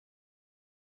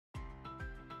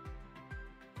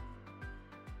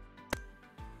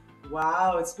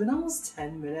Wow, it's been almost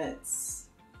 10 minutes.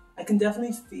 I can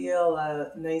definitely feel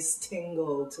a nice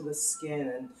tingle to the skin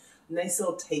and nice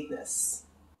little tightness.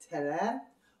 Ta-da!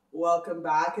 Welcome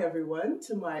back everyone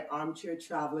to my armchair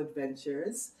travel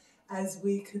adventures as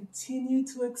we continue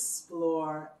to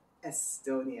explore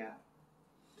Estonia.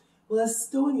 Well,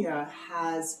 Estonia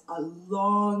has a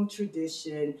long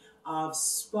tradition of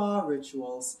spa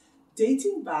rituals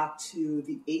dating back to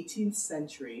the 18th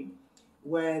century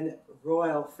when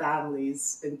royal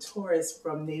families and tourists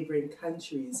from neighboring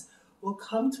countries will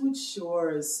come to its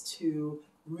shores to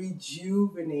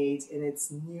rejuvenate in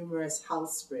its numerous health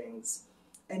springs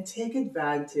and take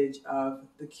advantage of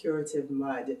the curative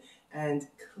mud and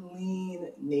clean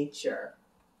nature.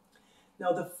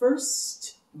 Now, the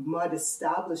first mud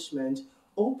establishment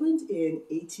opened in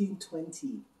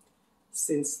 1820.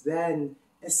 Since then,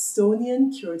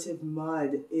 Estonian curative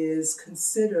mud is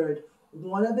considered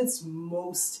one of its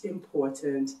most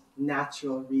important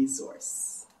natural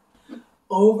resources.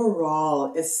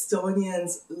 Overall,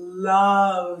 Estonians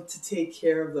love to take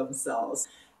care of themselves,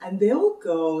 and they'll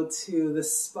go to the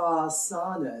spa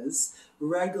saunas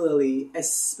regularly,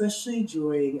 especially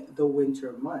during the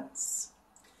winter months.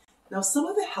 Now, some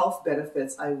of the health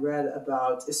benefits I read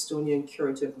about Estonian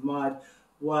curative mud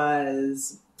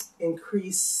was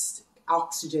increased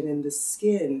oxygen in the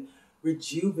skin,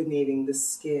 rejuvenating the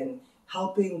skin,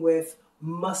 helping with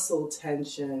muscle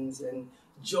tensions and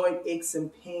joint aches and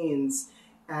pains,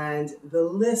 and the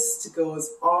list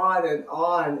goes on and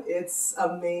on. It's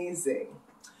amazing.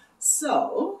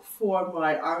 So, for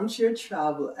my armchair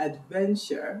travel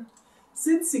adventure,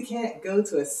 since you can't go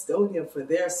to Estonia for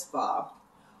their spa,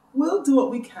 we'll do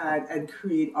what we can and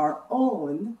create our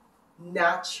own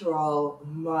natural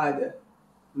mud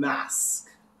mask,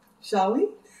 shall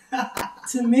we?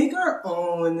 To make our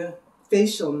own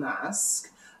facial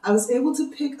mask, I was able to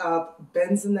pick up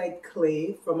bentonite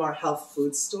clay from our health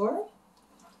food store.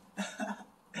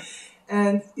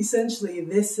 And essentially,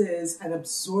 this is an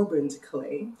absorbent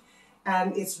clay,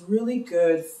 and it's really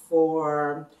good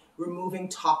for removing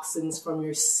toxins from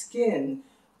your skin,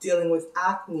 dealing with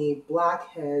acne,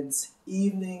 blackheads,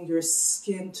 evening your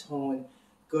skin tone,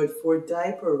 good for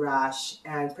diaper rash,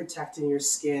 and protecting your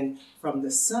skin from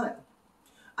the sun.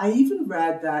 I even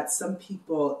read that some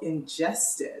people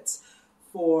ingest it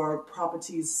for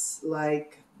properties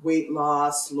like weight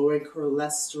loss, lowering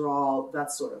cholesterol,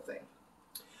 that sort of thing.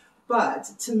 But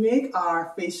to make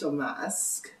our facial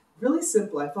mask, really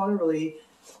simple, I found a really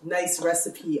nice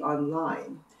recipe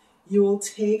online. You will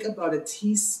take about a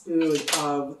teaspoon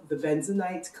of the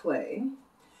bentonite clay.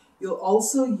 You'll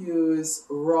also use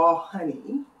raw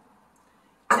honey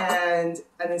and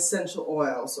an essential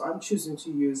oil. So I'm choosing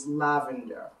to use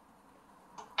lavender.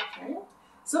 Okay,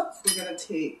 so we're going to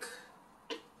take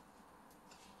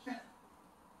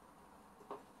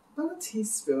about a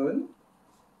teaspoon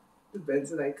of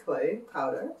bentonite clay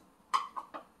powder.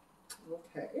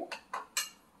 Okay.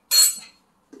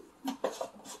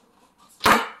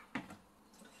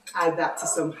 Add that to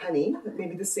some honey,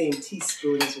 maybe the same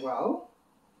teaspoon as well.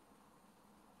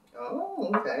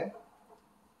 Oh, okay.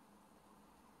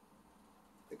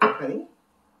 Thicker honey.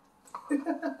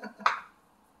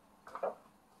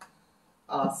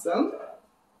 Awesome.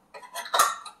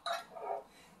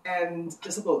 And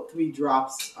just about 3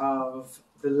 drops of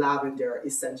the lavender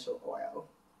essential oil.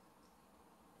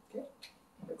 Okay,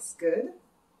 looks good.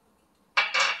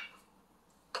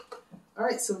 All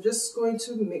right, so I'm just going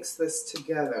to mix this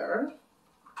together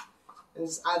and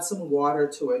just add some water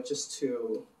to it just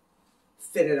to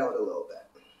thin it out a little bit.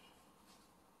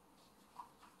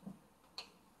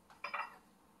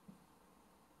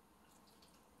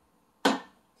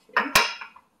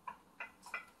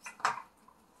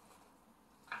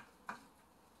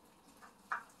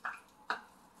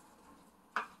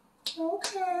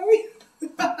 Okay.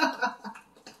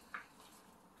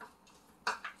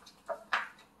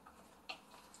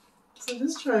 So I'm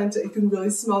just trying to, you can really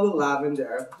smell the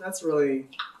lavender. That's really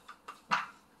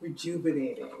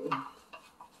rejuvenating.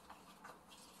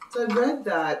 So I read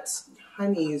that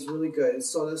honey is really good. It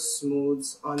sort of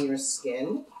smooths on your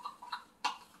skin.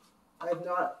 I've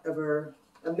never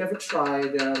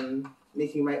tried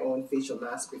making my own facial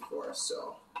mask before,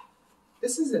 so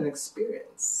this is an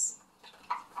experience.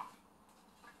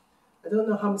 I don't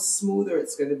know how much smoother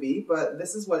it's going to be, but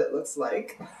this is what it looks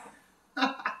like.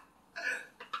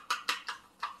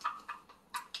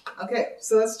 Okay,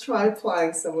 so let's try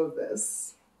applying some of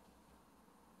this.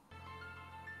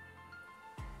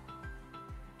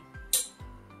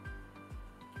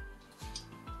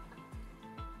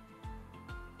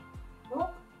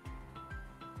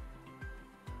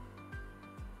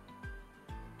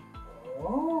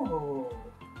 Oh,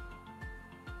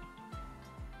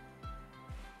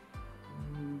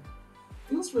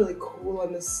 feels really cool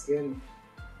on the skin.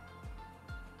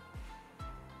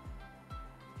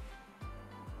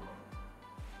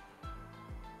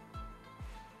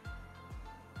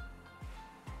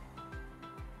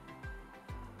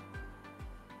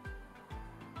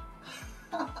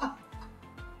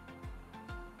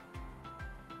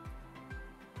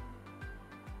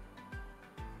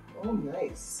 Oh,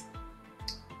 nice.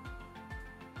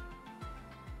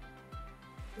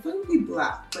 I thought it would be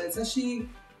black, but it's actually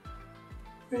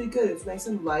pretty good. It's nice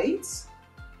and light.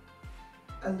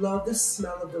 I love the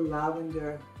smell of the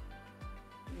lavender.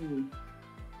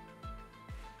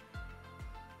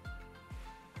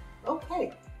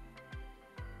 Okay.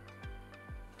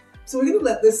 So we're gonna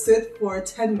let this sit for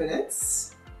 10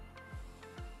 minutes.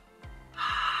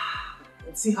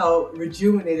 And see how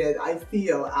rejuvenated I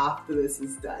feel after this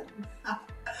is done.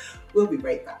 We'll be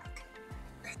right back.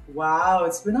 Wow,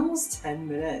 it's been almost 10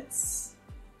 minutes.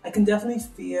 I can definitely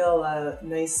feel a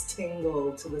nice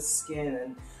tingle to the skin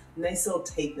and nice little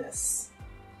tightness.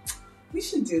 We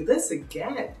should do this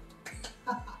again.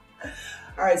 All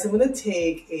right, so I'm gonna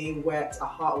take a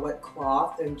hot wet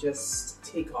cloth and just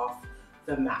take off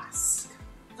the mask.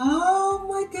 Oh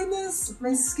my goodness,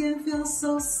 my skin feels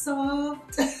so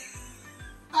soft.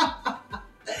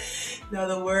 Now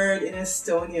the word in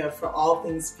Estonia for all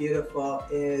things beautiful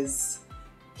is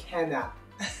kena.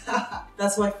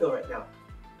 That's how I feel right now.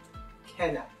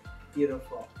 Kena,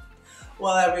 beautiful.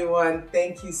 Well everyone,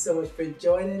 thank you so much for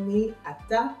joining me at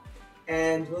that,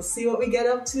 and we'll see what we get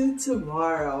up to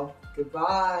tomorrow.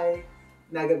 Goodbye.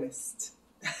 Nagamist.